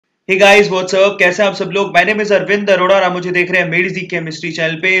Hey guys what's up, कैसे हैं आप सब लोग। My name is Arvind Arora और आप मुझे देख रहे हैं मेड्स दी केमिस्ट्री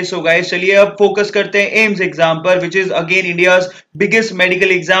चैनल पे। सो गाइस चलिए अब फोकस करते हैं एम्स एग्जाम पर, which is again India's biggest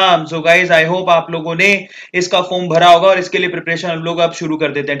medical exam. So guys I hope आप लोगों ने इसका फॉर्म भरा होगा और इसके लिए प्रिपरेशन हम लोग अब शुरू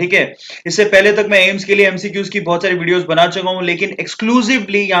कर देते हैं, ठीक है। इससे पहले तक मैं एम्स के लिए एमसीक्यूज की बहुत सारी वीडियोस बना चुका हूं, लेकिन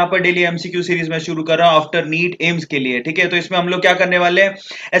एक्सक्लूसिवली यहाँ पर डेली एमसीक्यू सीरीज में शुरू कर रहा हूं आफ्टर नीट एम्स के लिए, ठीक है। तो इसमें हम लोग क्या करने वाले हैं,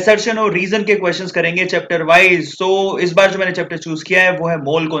 असर्शन और रीजन के क्वेश्चंस करेंगे चैप्टर वाइज। तो इस बार जो मैंने चैप्टर चूज किया है वो है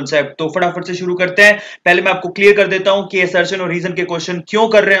मोल कॉन्सेप्ट। तो फटाफट से शुरू करते हैं। पहले मैं आपको क्लियर कर देता हूं कि असर्शन और रीजन के क्वेश्चन क्यों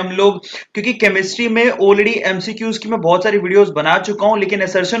कर रहे हैं हम लोग, क्योंकि केमिस्ट्री में ऑलरेडी एमसीक्यूज की मैं बहुत सारी वीडियोस बना चुका हूं, लेकिन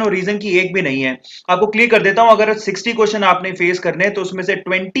असर्शन और रीजन की एक भी नहीं है। आपको क्लियर कर देता हूं, अगर 60 क्वेश्चन आपने फेस करने हैं तो उसमें से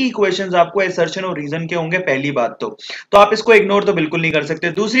 20 क्वेश्चन आपको असर्शन और रीजन के होंगे, पहली बात तो आप इसको इग्नोर तो बिल्कुल नहीं कर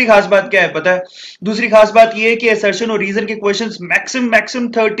सकते। दूसरी खास बात क्या है पता है, दूसरी खास बात यह है कि असर्शन और रीजन के क्वेश्चंस मैक्सिमम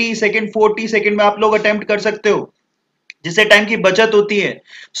 30 सेकंड 40 सेकंड में आप लोग अटेम्प्ट कर सकते हो, जिससे टाइम की बचत होती है।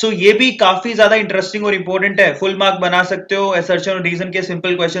 सो ये भी काफी ज्यादा इंटरेस्टिंग और इंपॉर्टेंट है। फुल मार्क बना सकते हो, असर्शन और रीजन के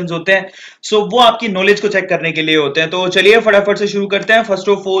सिंपल क्वेश्चंस होते हैं। सो वो आपकी नॉलेज को चेक करने के लिए होते हैं। तो चलिए फटाफट से शुरू करते हैं। फर्स्ट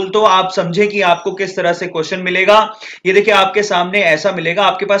ऑफ ऑल तो आप समझे कि आपको किस तरह से क्वेश्चन मिलेगा। ये देखिए आपके सामने ऐसा मिलेगा,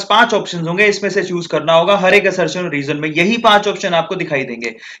 आपके पास 5 ऑप्शन होंगे, इसमें से चूज करना होगा हर एक असर्शन और रीजन में। यही 5 ऑप्शन आपको दिखाई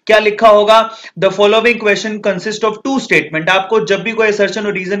देंगे। क्या लिखा होगा, the following question consist of 2 statement. आपको जब भी कोई असर्शन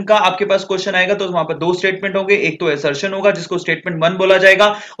और रीजन का आपके पास क्वेश्चन आएगा तो वहां पर 2 स्टेटमेंट होंगे। एक तो असर्शन होगा जिसको स्टेटमेंट 1 बोला जाएगा,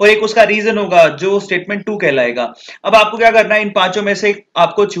 और एक उसका रीजन होगा जो स्टेटमेंट 2 कहलाएगा। अब आपको क्या करना है, इन पांचों में से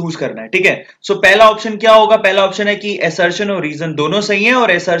आपको चूज करना है, ठीक है। सो पहला ऑप्शन क्या होगा, पहला ऑप्शन है कि असर्शन और रीजन दोनों सही है,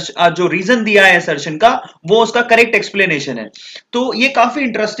 और जो रीजन दिया है असर्शन का वो उसका करेक्ट एक्सप्लेनेशन है। तो ये काफी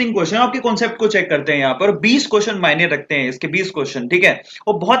इंटरेस्टिंग क्वेश्चन है। आपके कॉन्सेप्ट को चेक करते हैं यहाँ पर। 20 क्वेश्चन मायने रखते हैं इसके, 20 क्वेश्चन, ठीक है।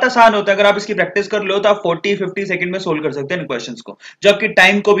 वो बहुत आसान होता है, अगर आप इसकी प्रैक्टिस कर लो तो आप 40-50 सेकंड में सोल्व कर सकते हैं इन क्वेश्चंस को, जो आपकी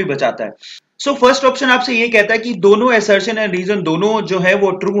टाइम को भी बचाता है। सो फर्स्ट ऑप्शन आपसे ये कहता है कि दोनों असर्शन एंड रीजन दोनों जो है वो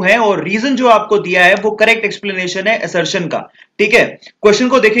ट्रू है, और रीजन जो आपको दिया है वो करेक्ट एक्सप्लेनेशन है असर्शन का, ठीक है। क्वेश्चन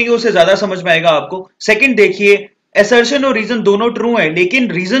को देखेंगे उससे ज्यादा समझ में आएगा आपको। सेकंड देखिए, असर्शन और रीजन दोनों ट्रू है, लेकिन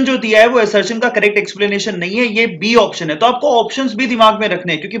रीजन जो दिया है वो असर्शन का करेक्ट एक्सप्लेनेशन नहीं है, ये बी ऑप्शन है। तो आपको ऑप्शंस भी दिमाग में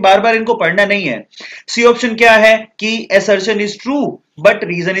रखने हैं, क्योंकि बार बार इनको पढ़ना नहीं है। सी ऑप्शन क्या है कि assertion is true but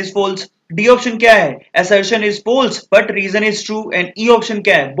reason is false. D option क्या है, assertion is false but reason is true. And E option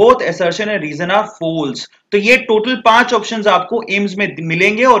क्या है, both assertion and reason are false. तो ये टोटल 5 ऑप्शंस आपको एम्स में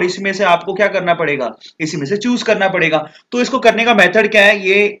मिलेंगे, और इसमें से आपको क्या करना पड़ेगा, इसी में से चूज करना पड़ेगा। तो इसको करने का मेथड क्या है,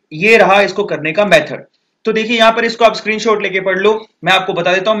 ये रहा इसको करने का मेथड। तो देखिए यहां पर इसको आप स्क्रीनशॉट लेके पढ़ लो, मैं आपको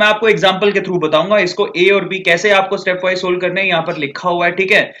बता देता हूं, मैं आपको एग्जांपल के थ्रू बताऊंगा इसको ए और बी कैसे आपको स्टेप वाइज सोल्व करना है, यहां पर लिखा हुआ है,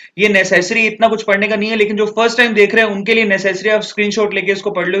 ठीक है। ये नेसेसरी इतना कुछ पढ़ने का नहीं है, लेकिन जो फर्स्ट टाइम देख रहे हैं उनके लिए नेसेसरी, आप स्क्रीनशॉट लेके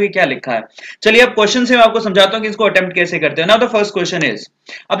इसको पढ़ लो कि क्या लिखा है। चलिए अब क्वेश्चन से मैं आपको समझाता हूं कि इसको अटेम्प्ट कैसे करते हैं। Now the first question is,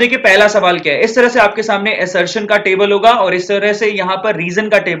 अब देखिए पहला सवाल क्या है, इस तरह से आपके सामने असर्शन का टेबल होगा और इस तरह से यहां पर रीजन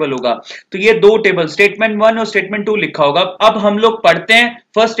का टेबल होगा। तो ये 2 टेबल, स्टेटमेंट 1 और स्टेटमेंट 2 लिखा होगा। अब हम लोग पढ़ते हैं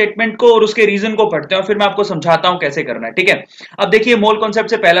फर्स्ट स्टेटमेंट को और उसके रीजन को पढ़ते हैं, और फिर मैं आपको समझाता हूं कैसे करना है, ठीक है। अब देखिए मोल कॉन्सेप्ट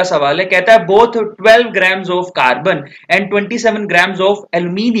से पहला सवाल है, कहता है both 12 grams of carbon and 27 grams of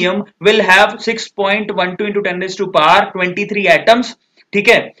aluminium will have 6.12 into 10⁻23 atoms, ठीक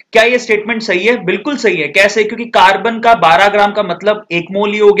है। क्या ये स्टेटमेंट सही है, बिल्कुल सही है। कैसे, क्योंकि कार्बन का 12 ग्राम का मतलब 1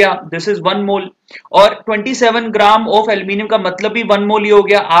 मोल ही हो गया, दिस इज 1 मोल, और 27 ग्राम ऑफ एल्यूमिनियम का मतलब भी 1 मोल ही हो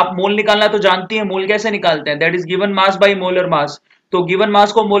गया। आप मोल निकालना तो जानती हैं, मोल कैसे निकालते हैं, that is given mass by molar mass. तो गिवन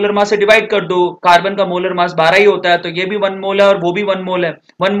मास को मोलर मास से डिवाइड कर दो, कार्बन का मोलर मास 12 ही होता है, तो ये भी 1 मोल है और वो भी 1 मोल है।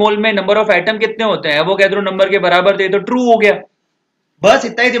 1 मोल में नंबर ऑफ एटम कितने होते हैं, एवोगैड्रो नंबर के बराबर थे, तो ट्रू हो गया। बस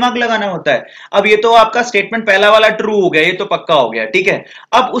इतना ही दिमाग लगाना होता है। अब ये तो आपका स्टेटमेंट पहला वाला ट्रू हो गया, ये तो पक्का हो गया, ठीक है।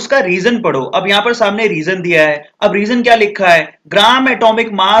 अब उसका रीजन पढ़ो। अब यहां पर सामने रीजन दिया है, अब रीजन क्या लिखा है, gram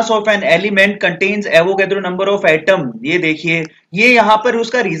atomic mass of an element contains Avogadro number of atom. ये देखिए ये यहां पर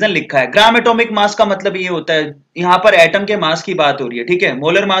उसका रीजन लिखा है। ग्राम एटॉमिक मास का मतलब ये होता है, यहां पर एटम के मास की बात हो रही है, ठीक है,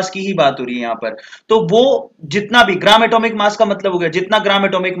 मोलर मास की ही बात हो रही है यहां पर। तो वो जितना भी ग्राम एटॉमिक मास का मतलब हो गया, जितना ग्राम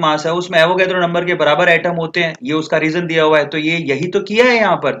एटॉमिक मास है उसमें एवोगैड्रो नंबर के बराबर एटम होते हैं, ये उसका रीजन दिया हुआ है। तो ये यही तो किया है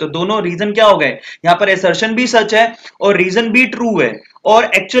यहां पर। तो दोनों रीजन क्या हो गए, यहां पर असर्शन भी सच है और रीजन भी ट्रू है, और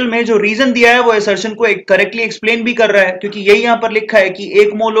एक्चुअल में जो रीजन दिया है वो असर्शन को करेक्टली एक्सप्लेन भी कर रहा है, क्योंकि यही यहां पर लिखा है कि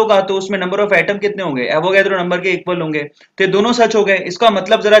 1 मोल होगा तो उसमें नंबर ऑफ एटम कितने होंगे, एवोगैड्रो नंबर के इक्वल होंगे। तो दोनों सच हो गए। इसका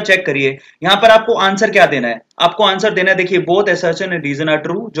मतलब जरा चेक करिए, यहां पर आपको आंसर क्या देना है, आपको आंसर देना है, देखिए both assertion and reason are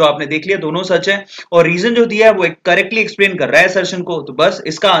true, जो आपने देख लिया दोनों सच है, और रीजन जो दिया है वो करेक्टली एक्सप्लेन कर रहा है असर्शन को। तो बस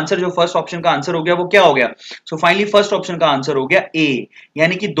इसका आंसर जो फर्स्ट ऑप्शन का आंसर हो गया वो क्या हो गया, सो फाइनली फर्स्ट ऑप्शन का आंसर हो गया ए,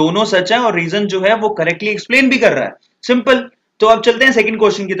 यानी कि दोनों सच है और रीजन जो है वो करेक्टली एक्सप्लेन भी कर रहा है। सिंपल। तो अब चलते हैं सेकंड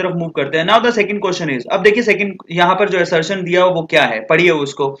क्वेश्चन की तरफ मूव करते हैं। Now the second question is, अब देखिए सेकंड यहां पर जो असर्शन दिया वो क्या है, पढ़िए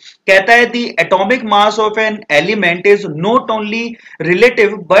उसको। कहता है the atomic mass of an element is not only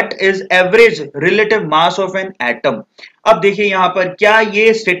relative but is average relative mass of an atom. अब देखिए यहां पर क्या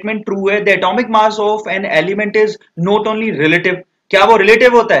ये स्टेटमेंट ट्रू है, the atomic mass of an element is not only relative. क्या वो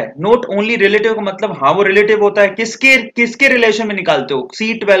रिलेटिव होता है? नॉट ओनली रिलेटिव का मतलब हाँ वो रिलेटिव होता है। किसके किसके रिलेशन में निकालते हो?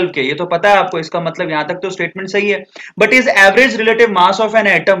 C12 के, ये तो पता है आपको, इसका मतलब यहां तक तो स्टेटमेंट सही है। But is average relative mass of an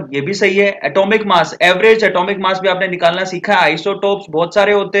atom, ये भी सही है। Atomic mass, average atomic mass भी आपने निकालना सीखा है। आइसोटोप्स बहुत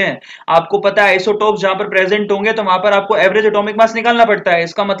सारे होते हैं, आपको पता है आइसोटोप्स जहां पर प्रेजेंट होंगे तो वहां पर आपको एवरेज एटॉमिक मास निकालना पड़ता है।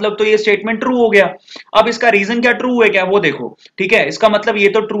 इसका मतलब तो ये स्टेटमेंट ट्रू हो गया। अब इसका रीजन क्या ट्रू है क्या वो देखो, ठीक है। इसका मतलब ये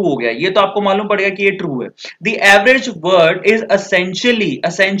तो ट्रू हो गया, ये तो आपको मालूम पड़ेगा कि ये ट्रू है। The average word is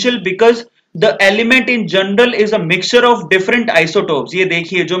essential because the element in general is a mixture of different isotopes। ये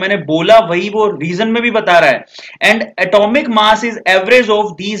देखिए जो मैंने बोला वही वो रीजन में भी बता रहा है। and atomic mass is average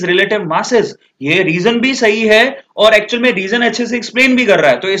of these relative masses। ये रीजन भी सही है और एक्चुअल में रीजन अच्छे से एक्सप्लेन भी कर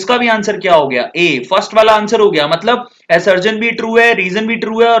रहा है। तो इसका भी आंसर क्या हो गया? ए, फर्स्ट वाला आंसर हो गया। मतलब असर्जन भी ट्रू है, रीजन भी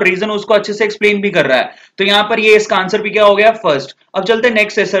ट्रू है और रीजन उसको अच्छे से एक्सप्लेन भी कर रहा है। तो यहां पर ये इसका आंसर भी क्या हो गया? फर्स्ट। अब चलते हैं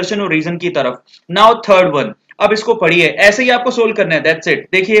नेक्स्ट असर्शन और रीजन की तरफ। नाउ थर्ड वन, अब इसको पढ़िए, ऐसे ही आपको सोल्व करना है, दैट्स इट।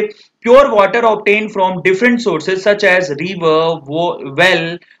 देखिए pure water obtain from different sources such as river,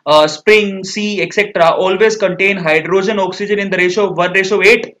 well, spring, C etcetera always contain hydrogen oxygen in the ratio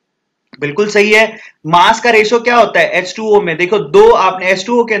 1:8। बिल्कुल सही है। मास का रेशो क्या होता है H2O में? देखो दो आपने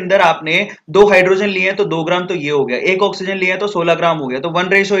H2O के अंदर आपने 2 हाइड्रोजन लिए हैं तो 2 ग्राम, तो ये हो गया। 1 ऑक्सीजन लिए हैं तो 16 ग्राम हो गया। तो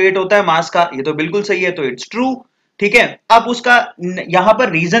 1:8 होता है मास का, ये तो बिल्कुल सही है, तो इट्स ट्रू। ठीक है। अब उसका यहां पर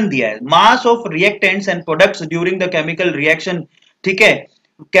रीजन दिया है, mass of reactants and products during the chemical reaction, ठीक है,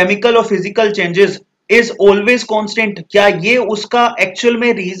 केमिकल और physical changes is always constant. क्या ये उसका एक्चुअल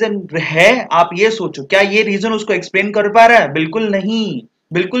में रीजन है? आप ये सोचो, क्या ये रीजन उसको एक्सप्लेन कर पा रहा है? बिल्कुल नहीं,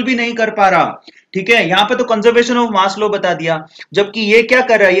 बिल्कुल भी नहीं कर पा रहा। ठीक है, यहां पे तो कंजर्वेशन ऑफ मास लॉ बता दिया, जबकि ये क्या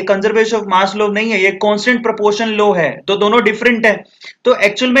कर रहा है, ये कंजर्वेशन ऑफ मास लॉ नहीं है, ये कांस्टेंट प्रोपोर्शन लॉ है। तो दोनों डिफरेंट है। तो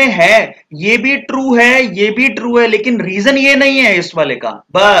एक्चुअल में है, ये भी ट्रू है, ये भी ट्रू है, लेकिन रीजन ये नहीं है इस वाले का।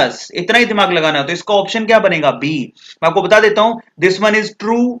 बस इतना ही दिमाग लगाना है। तो इसका ऑप्शन क्या बनेगा? बी। मैं आपको बता देता हूं, दिस वन इज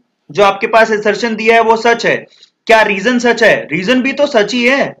ट्रू। जो आपके पास असर्शन दिया है वो सच है। क्या रीजन सच है? रीजन भी तो सच ही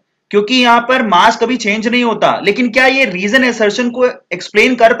है, क्योंकि यहां पर मास कभी चेंज नहीं होता। लेकिन क्या ये रीजन असर्शन को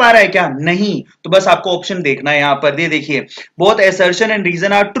एक्सप्लेन कर पा रहा है क्या? नहीं। तो बस आपको ऑप्शन देखना है यहां पर, ये देखिए, both assertion and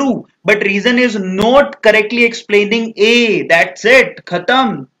reason are true but reason is not correctly explaining A, that's it,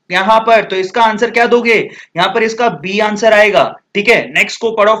 खत्म यहां पर। तो इसका आंसर क्या दोगे? यहां पर इसका बी आंसर आएगा। ठीक है, नेक्स्ट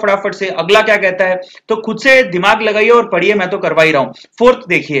को पढ़ो फटाफट से, अगला क्या कहता है, तो खुद से दिमाग लगाइए और पढ़िए, मैं तो करवा ही रहा हूं। फोर्थ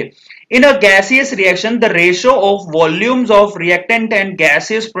देखिए, in a gaseous reaction the ratio of volumes of reactant and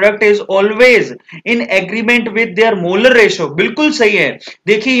gaseous product is always in agreement with their molar ratio। बिल्कुल सही है।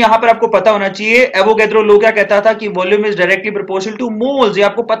 देखिए यहां पर आपको पता होना चाहिए, एवोगैड्रो लॉ क्या कहता था कि volume is directly proportional two moles. ये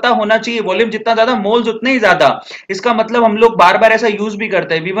आपको पता होना चाहिए, वॉल्यूम जितना ज्यादा मोल्स उतने ही ज्यादा। इसका मतलब हम लोग बार बार ऐसा यूज भी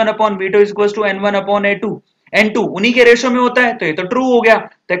करते हैं, V1/V2 is equal to N1/A2, N2 उन्हीं के रेशो में होता है। तो ये तो ट्रू हो गया।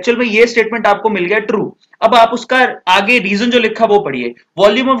 तो एक्चुअल में ये स्टेटमेंट आपको मिल गया ट्रू। अब आप उसका आगे रीजन जो लिखा वो पढ़िए,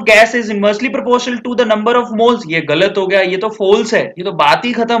 volume of gas is inversely proportional to the number of moles. ये गलत हो गया, ये तो फॉल्स है, ये तो बात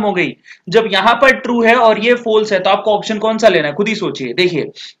ही खत्म हो गई। जब यहां पर ट्रू है और ये फॉल्स है तो आपको ऑप्शन कौन सा लेना है, खुद ही सोचिए।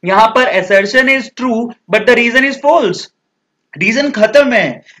 देखिए यहां पर assertion is true but the reason is false, reason खत्म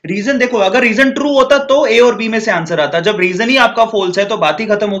है। रीजन देखो, अगर रीजन ट्रू होता तो ए और बी में से आंसर आता, जब रीजन ही आपका फॉल्स है तो बात ही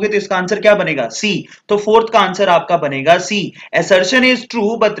खत्म हो गई। तो इसका आंसर क्या बनेगा? सी। तो फोर्थ का आंसर आपका बनेगा सी। Assertion is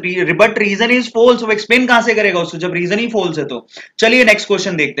true but reason is false. वो एक्सप्लेन कहां से करेगा उसको जब रीजन ही फॉल्स है? तो चलिए नेक्स्ट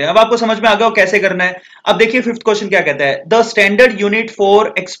क्वेश्चन देखते हैं। अब आपको समझ में आ गया कैसे करना है। अब देखिए फिफ्थ क्वेश्चन क्या कहता है, the standard unit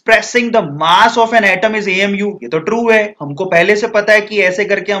for expressing the mass of an atom is AMU। ये तो ट्रू है, हमको पहले से पता है कि ऐसे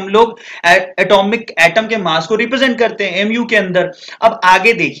करके हम लोग एटॉमिक एटम के मास को रिप्रेजेंट करते हैं MU के अंदर। अब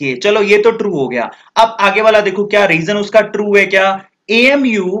आगे देखिए, चलो ये तो ट्रू हो गया। अब आगे वाला देखो, क्या रीजन उसका ट्रू है क्या?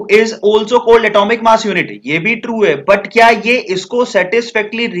 AMU is also called atomic mass unit, ये भी ट्रू है, बट क्या ये इसको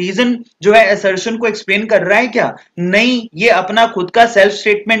सेटिस्फैक्टरली रीजन जो है असर्शन को एक्सप्लेन कर रहा है क्या? नहीं, ये अपना खुद का सेल्फ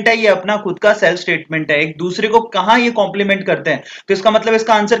स्टेटमेंट है, ये अपना खुद का सेल्फ स्टेटमेंट है, एक दूसरे को कहां ये कॉम्प्लीमेंट करते हैं। तो इसका मतलब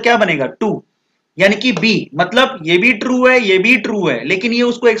इसका आंसर क्या बनेगा? टू, यानी कि बी। मतलब ये भी ट्रू है, ये भी ट्रू है, लेकिन ये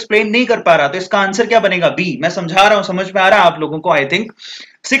उसको एक्सप्लेन नहीं कर पा रहा। तो इसका आंसर क्या बनेगा? बी। मैं समझा रहा हूं, समझ में आ रहा है आप लोगों को आई थिंक।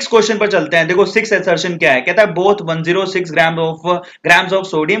 सिक्स क्वेश्चन पर चलते हैं। देखो सिक्स असर्शन क्या है, कहता है both 106 grams of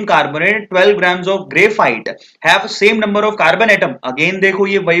sodium carbonate 12 grams of graphite have same number of carbon atom. Again देखो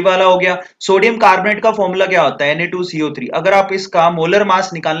ये वही वाला हो गया। सोडियम कार्बोनेट का फॉर्मूला क्या होता है? Na2CO3। अगर आप इसका मोलर मास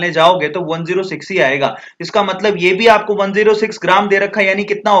निकालने जाओगे तो 106 ही आएगा। इसका मतलब ये भी आपको 106 ग्राम दे रखा है, यानी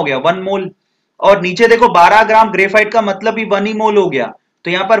कितना हो गया? 1 मोल। और नीचे देखो 12 ग्राम ग्रेफाइट का मतलब ही 1 ही मोल हो गया।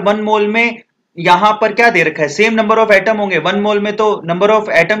 तो यहां पर 1 मोल में यहां पर क्या दे रखा है, सेम नंबर ऑफ एटम होंगे। 1 मोल में तो नंबर ऑफ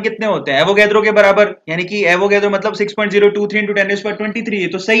एटम कितने होते हैं, एवोगैड्रो के बराबर, यानी कि एवोगैड्रो मतलब 6.023 into 10⁻23 है,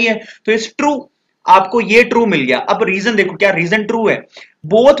 तो सही है। तो इट्स ट्रू, आपको ये ट्रू मिल गया। अब रीजन देखो, क्या रीजन ट्रू है।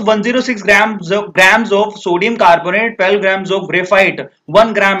 Both 106 grams of sodium carbonate, 12 grams of graphite,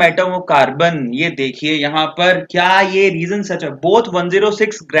 1 gram atom of carbon। ये देखिए यहां पर क्या ये रीजन सच है। Both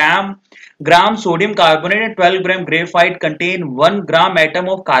 106 gram sodium carbonate and 12 gram graphite contain 1 gram atom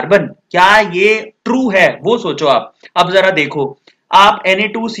of carbon. क्या ये ट्रू है, वो सोचो आप। अब जरा देखो, आप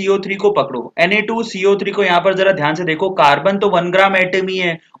Na2CO3 को पकड़ो, Na2CO3 को यहां पर जरा ध्यान से देखो, कार्बन तो 1 ग्राम एटम ही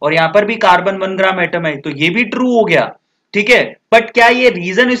है और यहां पर भी कार्बन 1 ग्राम एटम है, तो ये भी ट्रू हो गया, ठीक है। बट क्या ये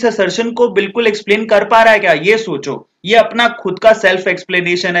रीजन इस असर्शन को बिल्कुल एक्सप्लेन कर पा रहा है क्या, ये सोचो। ये अपना खुद का सेल्फ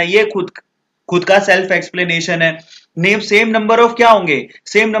एक्सप्लेनेशन है, ये खुद का सेल्फ एक्सप्लेनेशन है। नेम सेम नंबर ऑफ क्या होंगे,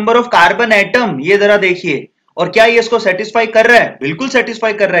 same number of carbon atom, ये जरा देखिए। और क्या ये इसको सेटिस्फाई कर रहा है, बिल्कुल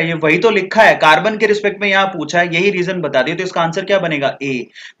सेटिस्फाई कर रहा है, ये वही तो लिखा है कार्बन के रिस्पेक्ट में यहां पूछा है, यही रीजन बता दिए, तो इसका आंसर क्या बनेगा, ए।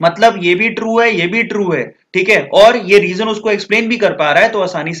 मतलब ये भी ट्रू है, ये भी ट्रू है, ठीक है। और ये रीजन उसको एक्सप्लेन भी कर पा रहा है, तो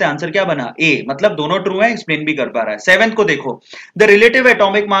आसानी से आंसर क्या बना, ए। मतलब दोनों ट्रू है, एक्सप्लेन भी कर पा रहा है। 7th को देखो, the relative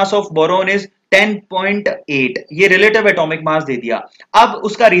atomic mass of boron is 10.8। ये रिलेटिव एटॉमिक मास दे दिया। अब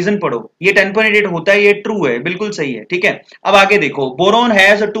उसका रीजन पढ़ो, ये 10.8 होता है, ये ट्रू है, बिल्कुल सही है, ठीक है। अब आगे देखो, boron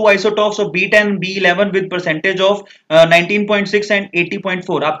has 2 isotopes of B10 B11 with percentage of 19.6 and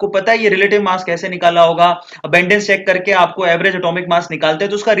 80.4। आपको पता है ये रिलेटिव मास कैसे निकाला होगा, अबेंडेंस चेक करके आपको एवरेज एटॉमिक मास निकालते हैं,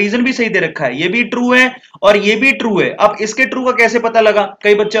 तो उसका रीजन भी सही दे रखा है, ये भी ट्रू है और ये भी ट्रू है। अब इसके ट्रू का कैसे पता लगा,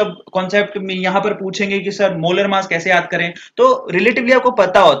 कई बच्चे अब कॉन्सेप्ट में यहां पर पूछेंगे कि सर मोलर मास कैसे याद करें, तो रिलेटिवली आपको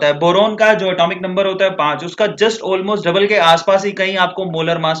पता होता है बोरोन का जो एटॉमिक नंबर होता है 5, उसका जस्ट ऑलमोस्ट डबल के आसपास ही कहीं आपको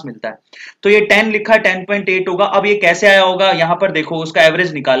मोलर मास मिलता है। तो ये 10 लिखा, 10.8 होगा। अब ये कैसे आया होगा, यहां पर देखो उसका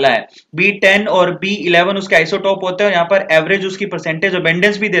एवरेज निकाला है, B10 और B11 उसके आइसोटॉप होते हैं, यहां पर एवरेज उसकी परसेंटेज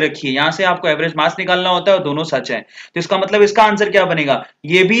अबेंडेंस भी दे रखी है, यहां से आपको एवरेज मास निकालना होता है और दोनों सच है। तो इसका मतलब इसका आंसर क्या बनेगा,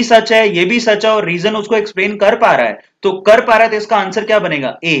 ये भी सच है, ये भी सच है और रीजन उसको एक्सप्लेन कर पा रहा है, तो कर पा रहा है, तो इसका आंसर क्या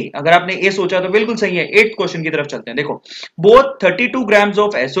बनेगा, ए। अगर आपने ए सोचा तो बिल्कुल सही है। 8th क्वेश्चन की तरफ चलते हैं। देखो, both 32 grams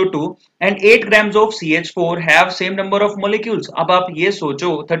of SO2 and 8 grams of CH4 have same number of molecules. अब आप ये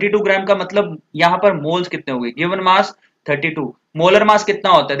सोचो, 32 ग्राम का मतलब यहां पर मोल्स कितने हो गए, गिवन मास 32, मोलर मास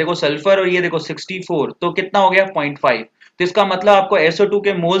कितना होता है, देखो सल्फर और ये देखो 64, तो कितना हो गया 0.5। तो इसका मतलब आपको SO2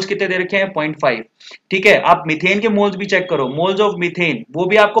 के मोल्स कितने दे रखे हैं, 0.5, ठीक है। आप मीथेन के मोल्स भी चेक करो, मोल्स ऑफ मीथेन, वो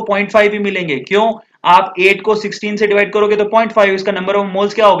भी आपको 0.5 ही मिलेंगे। क्यों, आप 8 को 16 से डिवाइड करोगे तो 0.5, इसका नंबर ऑफ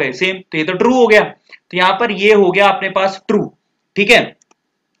मोल्स क्या हो गए, सेम, तो ये तो ट्रू हो गया। तो यहां पर ये हो गया अपने पास ट्रू, ठीक है।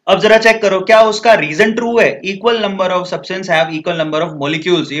 अब जरा चेक करो, क्या उसका रीजन ट्रू है, equal number of substance have equal number of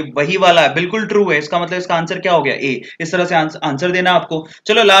molecules, ये वही वाला है, बिल्कुल ट्रू है। इसका मतलब इसका आंसर क्या हो गया, ए। इस तरह से आंसर देना आपको।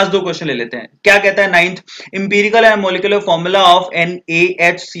 चलो लास्ट 2 क्वेश्चन ले लेते हैं। क्या कहता है 9th, empirical and molecular formula of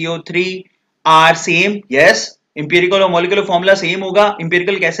NaHCO3 are same. Yes, empirical और मॉलिक्यूलर फॉर्मूला सेम होगा।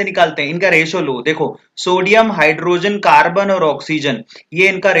 इंपीरिकल कैसे निकालते हैं, इनका रेशो लो, देखो सोडियम, हाइड्रोजन, कार्बन और ऑक्सीजन, ये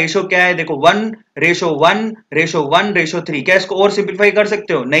इनका रेशो क्या है, देखो 1:1:1:3। क्या इसको और सिंप्लीफाई कर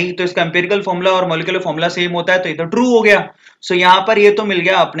सकते हो, नहीं, तो इसका इंपीरिकल फॉर्मूला और मॉलिक्यूलर फॉर्मूला सेम होता है, तो ये तो ट्रू हो गया। सो यहां पर ये तो मिल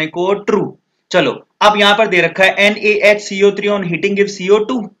गया अपने को ट्रू। चलो अब यहां पर दे रखा है NaHCO3 on heating give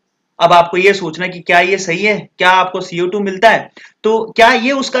CO2। अब आपको ये सोचना कि क्या ये सही है, क्या आपको CO2 मिलता है, तो क्या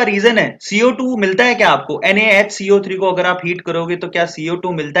ये उसका रीजन है, CO2 मिलता है क्या आपको, NaHCO3 को अगर आप हीट करोगे तो क्या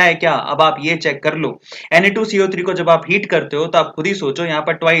CO2 मिलता है क्या। अब आप ये चेक कर लो, Na2CO3 को जब आप हीट करते हो तो आप खुद ही सोचो, यहाँ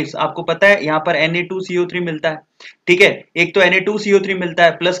पर ट्वाइस आपको पता है यहाँ पर Na2CO3 मिलता है, ठीक है। एक तो Na2CO3 मिलता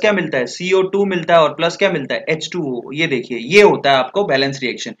है, प्लस क्या मिलता है, CO2 मिलता है, और प्लस क्या मिलता है, H2O। ये देखिए ये होता है आपको balance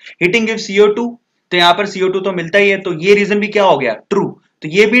reaction, heating give CO2, तो यहाँ पर CO2 तो मिलता ही है, तो ये रीजन भी क्या हो गया, ट्रू। तो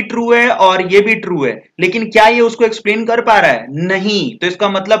ये भी ट्रू है और ये भी ट्रू है, लेकिन क्या ये उसको एक्सप्लेन कर पा रहा है, नहीं। तो इसका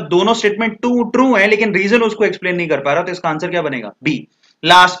मतलब दोनों स्टेटमेंट ट्रू है, लेकिन रीजन उसको एक्सप्लेन नहीं कर पा रहा, तो इसका आंसर क्या बनेगा, B.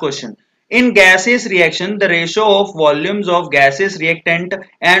 Last question, in gaseous reaction the ratio of volumes of gaseous reactant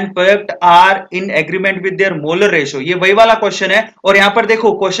and product are in agreement with their molar ratio। ये वही वाला क्वेश्चन है, और यहां पर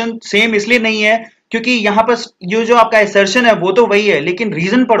देखो क्वेश्चन सेम इसलिए नहीं है क्योंकि यहां पर ये जो आपका assertion है वो तो वही है, लेकिन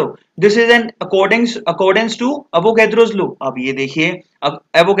रीजन पढ़ो, this is an according to Avogadro's law. अब ये देखिए, अब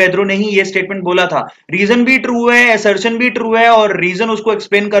एवोगैड्रो ने ही ये स्टेटमेंट बोला था, रीजन भी ट्रू है, assertion भी ट्रू है, और रीजन उसको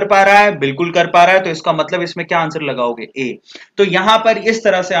एक्सप्लेन कर पा रहा है, बिल्कुल कर पा रहा है, तो इसका मतलब इसमें क्या आंसर लगाओगे, ए। तो यहां पर इस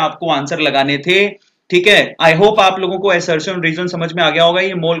तरह से आपको आंसर लगाने थे, ठीक है। आई होप आप लोगों को असर्शन रीजन समझ में आ गया होगा।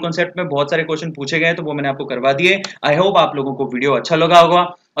 ये मोल कॉन्सेप्ट में बहुत सारे क्वेश्चन पूछे गए तो वो मैंने आपको करवा दिए। आई होप आप लोगों को वीडियो अच्छा लगा होगा।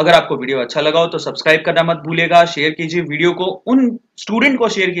 अगर आपको वीडियो अच्छा लगा हो तो सब्सक्राइब करना मत भूलिएगा, शेयर कीजिए वीडियो को, उन स्टूडेंट को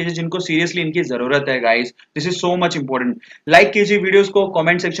शेयर कीजिए जिनको सीरियसली इनकी जरूरत है guys, this is so much important. Like कीजिए वीडियोस को,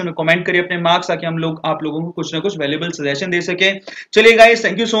 कमेंट सेक्शन में कमेंट करिए अपने मार्क्स, ताकि हम लोग आप लोगों को कुछ ना कुछ वैल्यूएबल सजेशन दे सके। चलिए guys,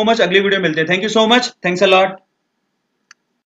 thank you so much, अगली वीडियो मिलते हैं। Thank you so much, thanks a lot.